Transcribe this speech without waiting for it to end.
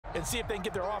and see if they can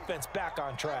get their offense back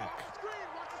on track.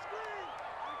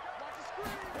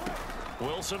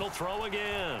 Wilson will throw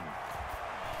again.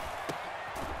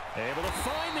 Able to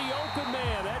find the open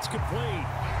man. That's complete.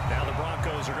 Now the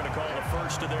Broncos are going to call the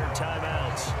first of their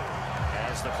timeouts,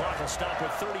 as the clock will stop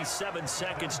with 37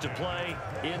 seconds to play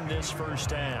in this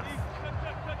first half.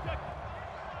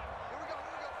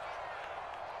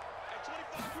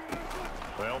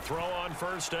 They'll throw on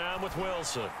first down with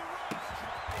Wilson.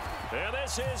 And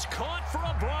this is caught for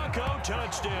a Bronco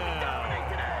touchdown.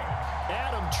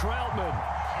 Adam Troutman,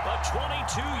 a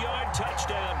 22-yard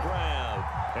touchdown grab.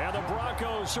 And the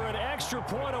Broncos are an extra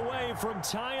point away from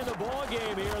tying the ball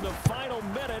game here in the final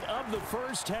minute of the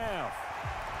first half.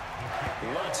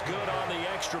 Looks good on the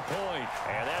extra point,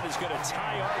 and that is going to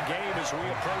tie our game as we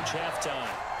approach halftime.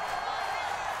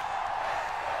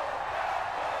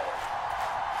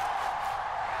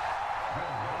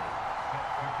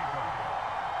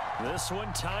 This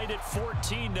one tied at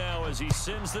 14 now as he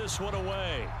sends this one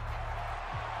away.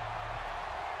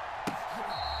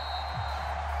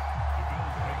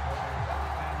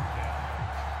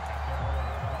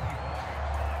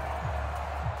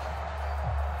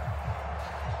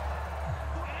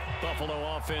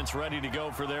 Buffalo offense ready to go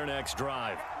for their next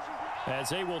drive, as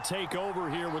they will take over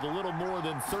here with a little more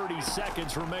than 30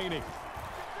 seconds remaining.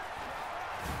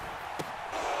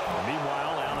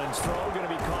 Meanwhile, Allen's throw going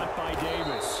to be caught by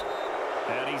Davis.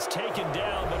 And he's taken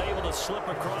down, but able to slip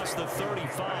across the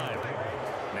 35.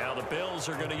 Now the Bills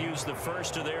are going to use the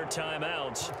first of their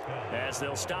timeouts, as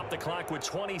they'll stop the clock with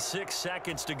 26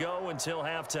 seconds to go until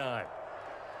halftime.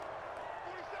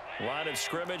 Line of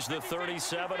scrimmage, the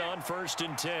 37 on 1st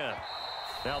and 10.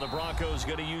 Now the Broncos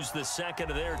going to use the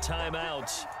second of their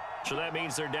timeouts. So that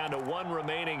means they're down to one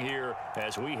remaining here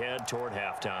as we head toward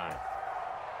halftime.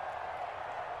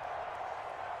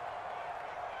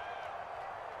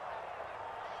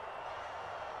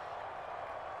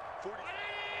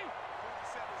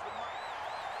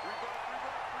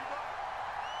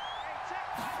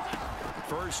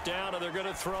 First down, and they're going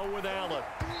to throw with Allen.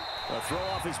 A throw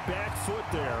off his back foot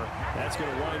there. That's going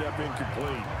to wind up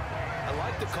incomplete. I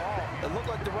like the call. It looked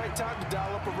like the right time to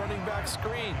dial up a running back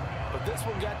screen. But this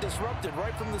one got disrupted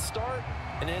right from the start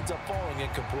and ends up falling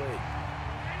incomplete.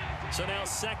 So now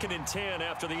 2nd and 10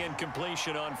 after the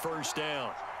incompletion on first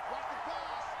down.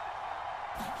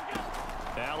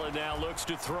 Allen now looks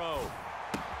to throw.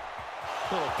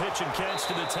 Little pitch and catch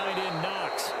to the tight end,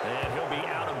 Knox. And he'll be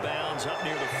out of bounds up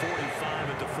near the 45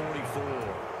 at the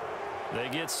 44. They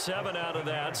get 7 out of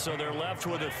that, so they're left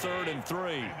with a 3rd and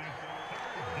 3.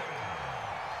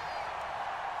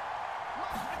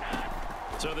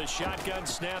 So the shotgun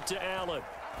snap to Allen.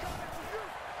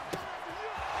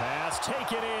 Pass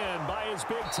taken in by his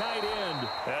big tight end.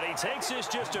 And he takes this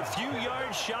just a few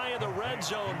yards shy of the red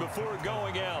zone before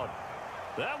going out.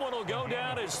 That one will go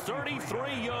down as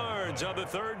 33 yards on the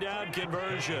 3rd down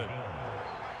conversion.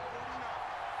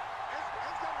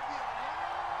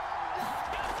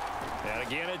 And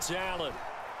again, it's Allen.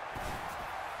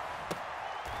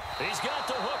 He's got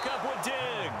the hook up with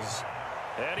Diggs.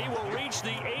 And he will reach the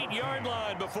 8-yard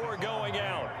line before going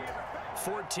out.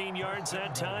 14 yards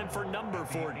that time for number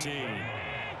 14.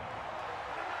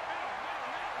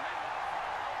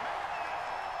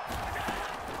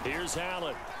 Here's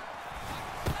Allen.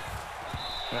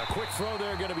 A quick throw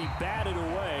there going to be batted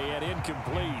away and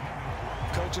incomplete.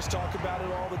 Coaches talk about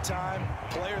it all the time.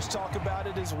 Players talk about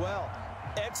it as well.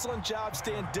 Excellent job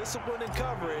staying disciplined in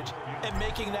coverage and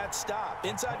making that stop.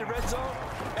 Inside the red zone,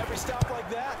 every stop like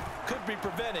that could be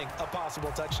preventing a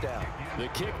possible touchdown. The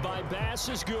kick by Bass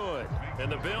is good,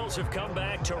 and the Bills have come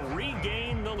back to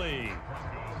regain the lead.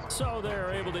 So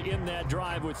they're able to end that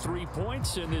drive with 3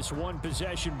 points in this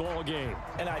one-possession ball game.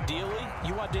 And ideally,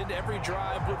 you want to end every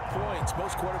drive with points.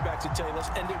 Most quarterbacks would tell you, let's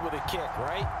end it with a kick,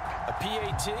 right? A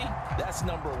PAT, that's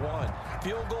number 1.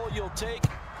 Field goal you'll take.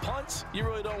 Punts, you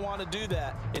really don't want to do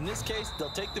that. In this case,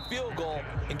 they'll take the field goal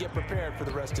and get prepared for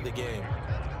the rest of the game.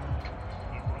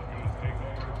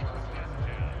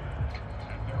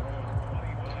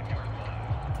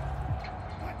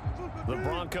 The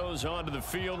Broncos onto the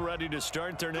field, ready to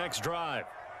start their next drive.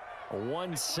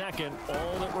 1 second,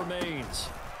 all that remains.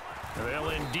 They'll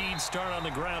indeed start on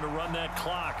the ground to run that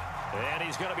clock. And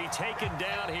he's going to be taken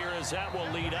down here, as that will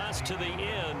lead us to the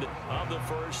end of the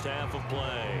first half of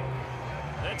play.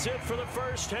 That's it for the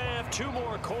first half. 2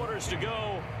 more quarters to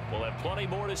go. We'll have plenty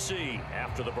more to see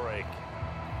after the break.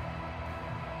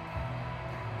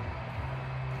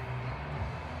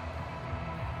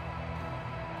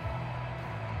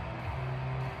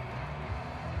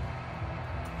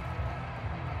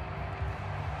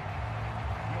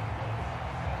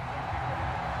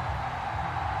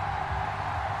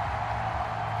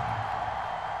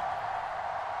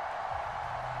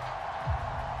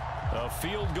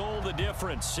 field goal the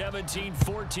difference.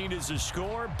 17-14 is the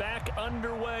score. Back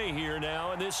underway here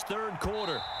now in this third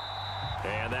quarter.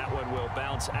 And that one will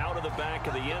bounce out of the back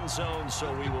of the end zone,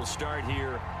 so we will start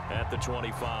here at the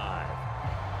 25.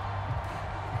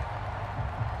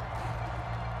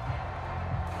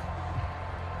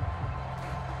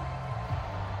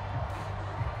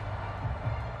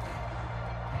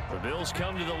 The Bills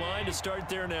come to the line to start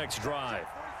their next drive.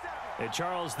 And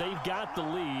Charles, they've got the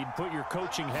lead. Put your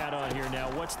coaching hat on here now.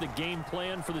 What's the game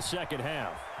plan for the second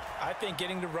half? I think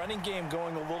getting the running game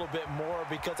going a little bit more,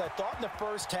 because I thought in the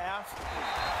first half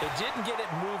they didn't get it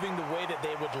moving the way that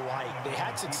they would like. They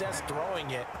had success throwing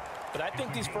it, but I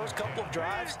think these first couple of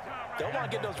drives, they'll want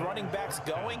to get those running backs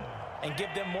going and give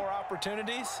them more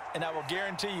opportunities, and I will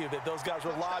guarantee you that those guys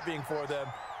were lobbying for them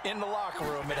in the locker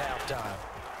room at halftime.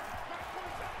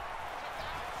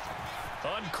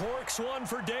 Uncorks one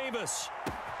for Davis.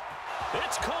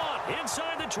 It's caught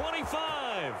inside the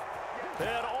 25.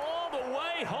 And all the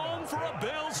way home for a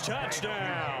Bills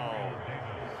touchdown.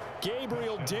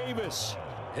 Gabriel Davis,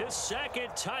 his second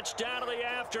touchdown of the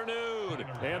afternoon.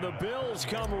 And the Bills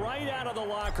come right out of the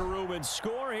locker room and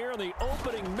score here in the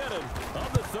opening minute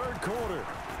of the third quarter.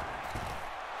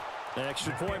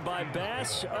 Extra point by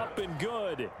Bass, up and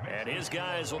good. And his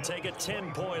guys will take a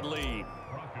 10-point lead.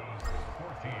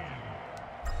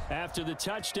 After the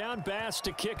touchdown, Bass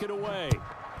to kick it away.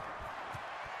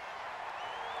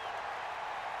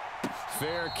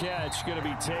 Fair catch going to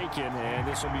be taken, and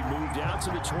this will be moved out to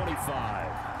the 25.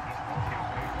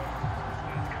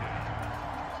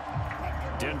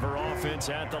 Denver offense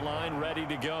at the line, ready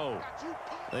to go.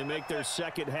 They make their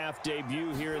second half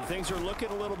debut here, and things are looking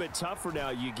a little bit tougher now.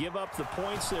 You give up the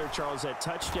points there, Charles, that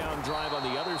touchdown drive on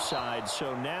the other side,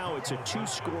 so now it's a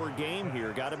two-score game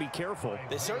here. Got to be careful.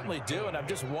 They certainly do, and I'm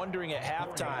just wondering at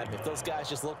halftime if those guys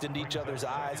just looked into each other's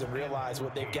eyes and realized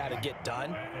what they've got to get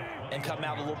done and come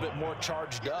out a little bit more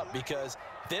charged up, because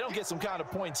if they don't get some kind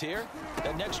of points here,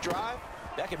 that next drive,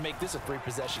 that could make this a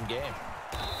three-possession game.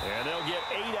 And they'll get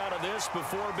 8 out of this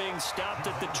before being stopped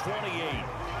at the 28.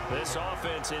 This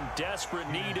offense in desperate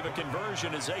need of a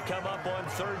conversion as they come up on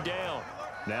third down.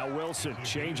 Now Wilson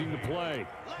changing the play.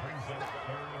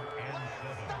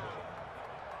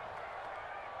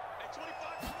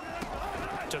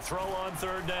 To throw on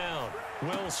third down.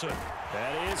 Wilson.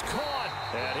 That is caught.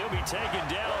 And he'll be taken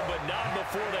down, but not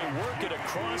before they work it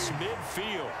across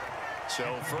midfield. So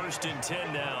 1st and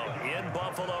 10 now in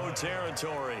Buffalo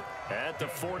territory at the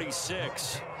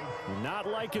 46. Not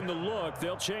liking the look.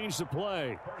 They'll change the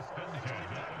play.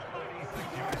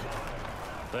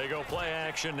 They go play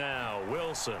action now.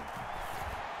 Wilson.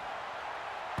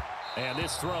 And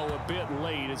this throw a bit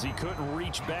late as he couldn't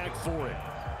reach back for it.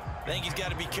 I think he's got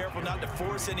to be careful not to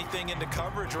force anything into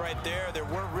coverage right there. There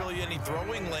weren't really any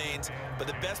throwing lanes, but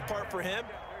the best part for him,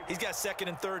 he's got 2nd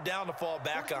and 3rd down to fall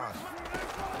back on.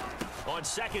 On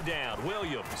 2nd down,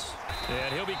 Williams.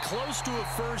 And he'll be close to a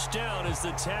 1st down as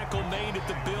the tackle made at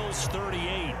the Bills'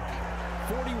 38.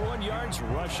 41 yards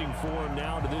rushing for him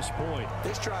now to this point.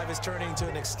 This drive is turning into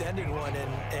an extended one,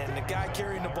 and the guy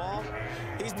carrying the ball,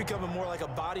 he's becoming more like a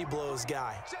body blows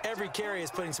guy. Every carry is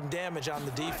putting some damage on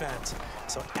the defense.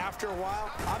 So after a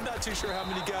while, I'm not too sure how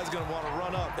many guys are going to want to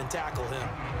run up and tackle him.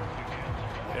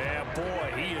 Yeah,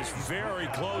 boy, he is very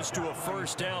close to a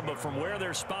 1st down, but from where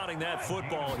they're spotting that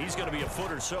football, he's going to be a foot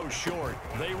or so short.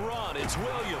 They run. It's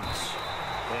Williams.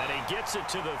 And he gets it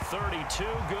to the 32.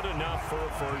 Good enough for a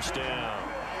 1st down.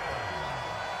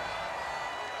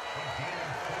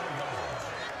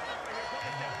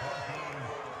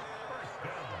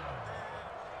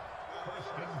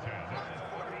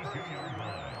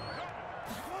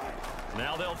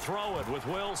 Now they'll throw it with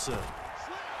Wilson.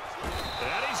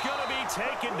 And he's going to be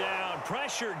taken down.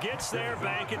 Pressure gets there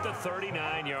back at the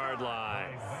 39-yard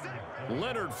line.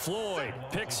 Leonard Floyd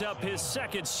picks up his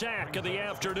 2nd sack of the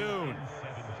afternoon.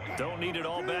 Don't need it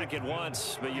all back at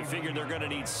once, but you figure they're going to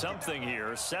need something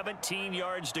here. 17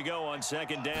 yards to go on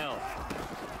 2nd down.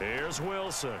 Here's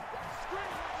Wilson.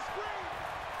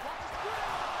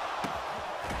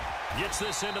 Gets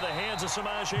this into the hands of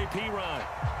Samaje Perine.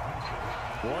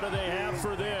 What do they have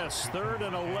for this? 3rd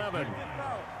and 11.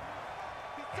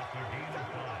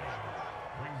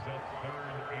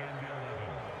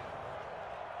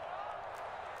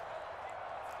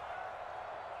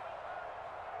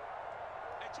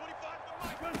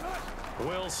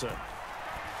 Wilson.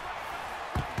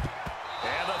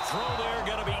 And the throw there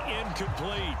going to be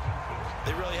incomplete.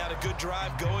 They really had a good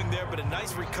drive going there, but a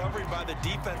nice recovery by the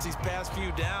defense these past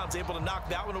few downs, able to knock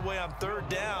that one away on 3rd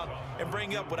down and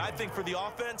bring up what I think for the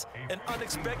offense, an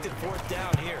unexpected 4th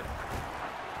down here.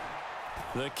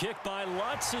 The kick by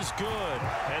Lutz is good.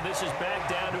 And this is back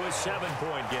down to a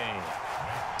 7-point game.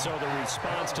 So the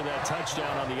response to that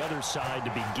touchdown on the other side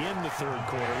to begin the third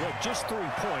quarter. Look, just 3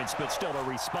 points, but still a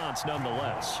response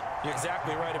nonetheless. You're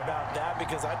exactly right about that,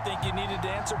 because I think you needed to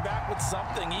answer back with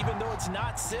something, even though it's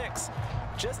not 6.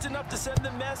 Just enough to send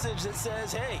the message that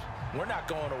says, hey, we're not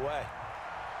going away.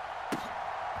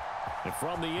 And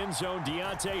from the end zone,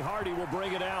 Deontay Hardy will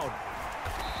bring it out.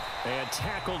 And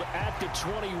tackled at the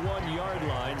 21-yard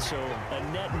line, so a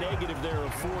net negative there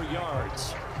of 4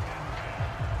 yards.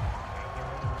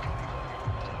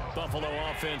 Buffalo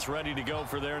offense ready to go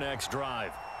for their next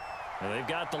drive. And they've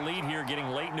got the lead here getting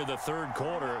late into the third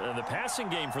quarter. And the passing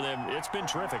game for them, it's been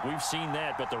terrific. We've seen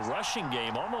that, but the rushing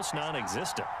game almost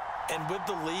non-existent. And with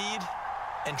the lead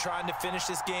and trying to finish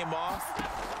this game off,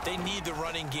 they need the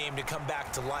running game to come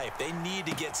back to life. They need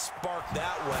to get sparked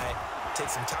that way, take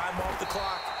some time off the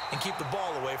clock, and keep the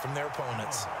ball away from their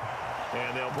opponents.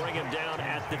 And they'll bring him down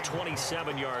at the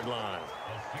 27-yard line.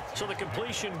 So the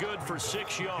completion good for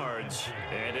 6 yards,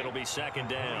 and it'll be second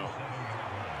down.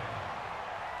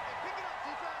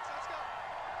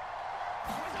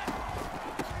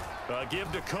 Give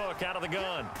to Cook out of the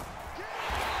gun.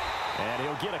 And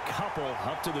he'll get a couple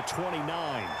up to the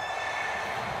 29.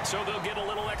 So they'll get a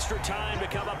little extra time to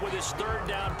come up with his third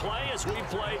down play as we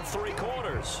played 3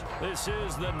 quarters. This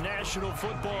is the National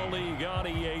Football League on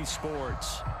EA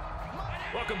Sports.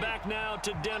 Welcome back now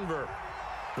to Denver.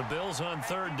 The Bills on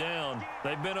third down.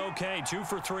 They've been okay, 2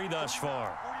 for 3 thus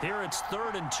far. Here it's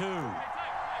 3rd and 2.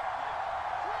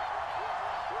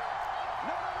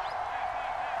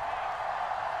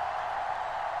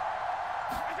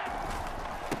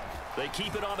 They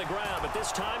keep it on the ground, but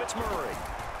this time it's Murray.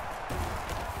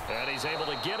 And he's able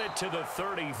to get it to the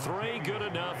 33. Good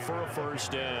enough for a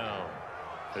first down.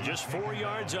 Just 4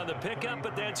 yards on the pickup,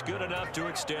 but that's good enough to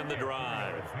extend the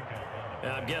drive.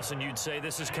 And I'm guessing you'd say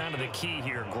this is kind of the key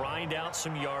here. Grind out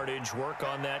some yardage, work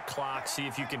on that clock, see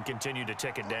if you can continue to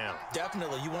tick it down.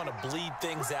 Definitely, you want to bleed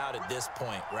things out at this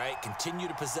point, right? Continue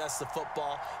to possess the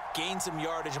football, gain some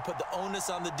yardage, and put the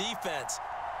onus on the defense.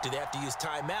 Do they have to use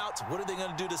timeouts? What are they going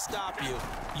to do to stop you?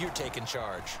 You're taking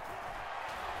charge.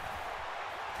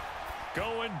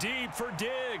 Going deep for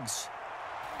Diggs.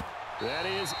 That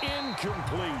is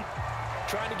incomplete.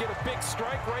 Trying to get a big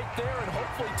strike right there and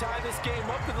hopefully tie this game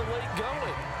up in the late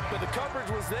going. But the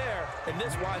coverage was there, and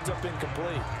this winds up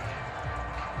incomplete.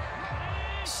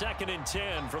 2nd and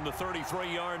 10 from the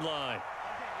 33-yard line.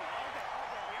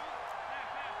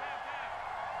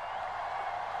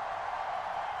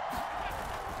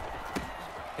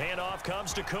 Handoff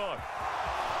comes to Cook.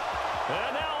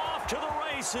 And now off to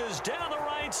the races down the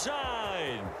right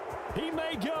side. He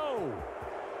may go.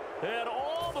 And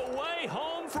all the way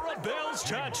home for a Bills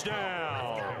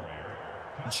touchdown.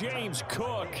 James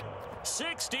Cook,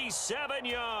 67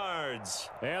 yards.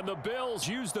 And the Bills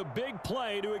use the big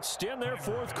play to extend their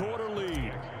 4th quarter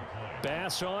lead.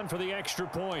 Bass on for the extra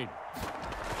point.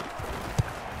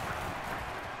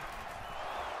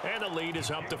 And the lead is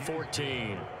up to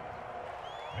 14.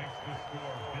 Makes the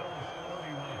score Bills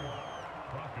 31,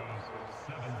 Broncos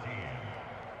 17.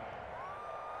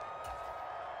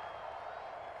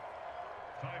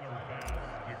 Tyler Bass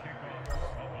to kick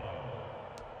off Buffalo.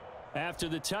 After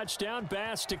the touchdown,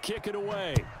 Bass to kick it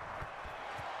away.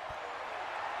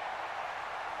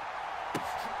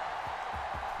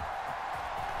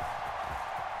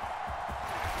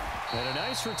 And a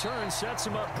nice return sets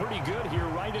him up pretty good here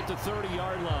right at the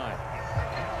 30-yard line.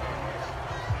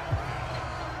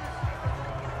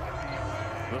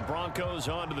 The Broncos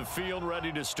onto the field, ready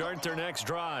to start their next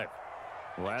drive.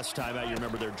 Last time out, you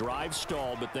remember their drive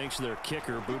stalled, but thanks to their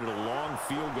kicker, booted a long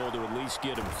field goal to at least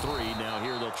get them 3. Now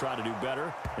here they'll try to do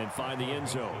better and find the end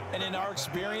zone. And in our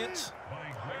experience,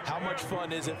 how much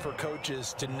fun is it for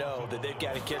coaches to know that they've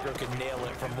got a kicker who can nail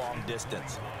it from long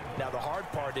distance? Now, the hard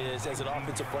part is, as an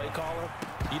offensive play caller,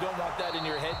 you don't want that in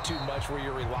your head too much where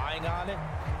you're relying on it,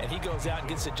 and he goes out and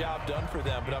gets the job done for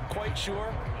them. But I'm quite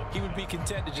sure he would be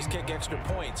content to just kick extra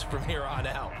points from here on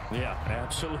out. Yeah,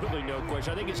 absolutely no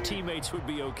question. I think his teammates would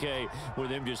be okay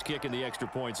with him just kicking the extra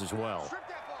points as well.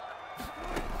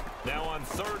 Now on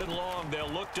 3rd and long, they'll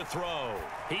look to throw.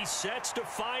 He sets to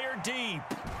fire deep.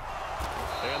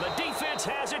 And the defense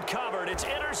has it covered. It's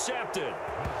intercepted.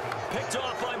 Picked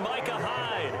off by Micah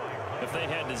Hyde. If they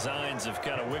had designs of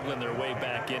kind of wiggling their way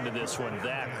back into this one,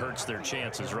 that hurts their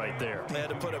chances right there. They had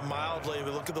to put it mildly,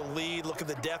 but look at the lead, look at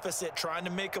the deficit, trying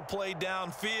to make a play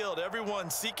downfield.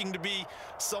 Everyone seeking to be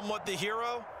somewhat the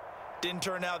hero. Didn't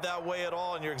turn out that way at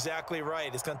all, and you're exactly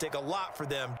right. It's going to take a lot for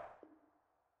them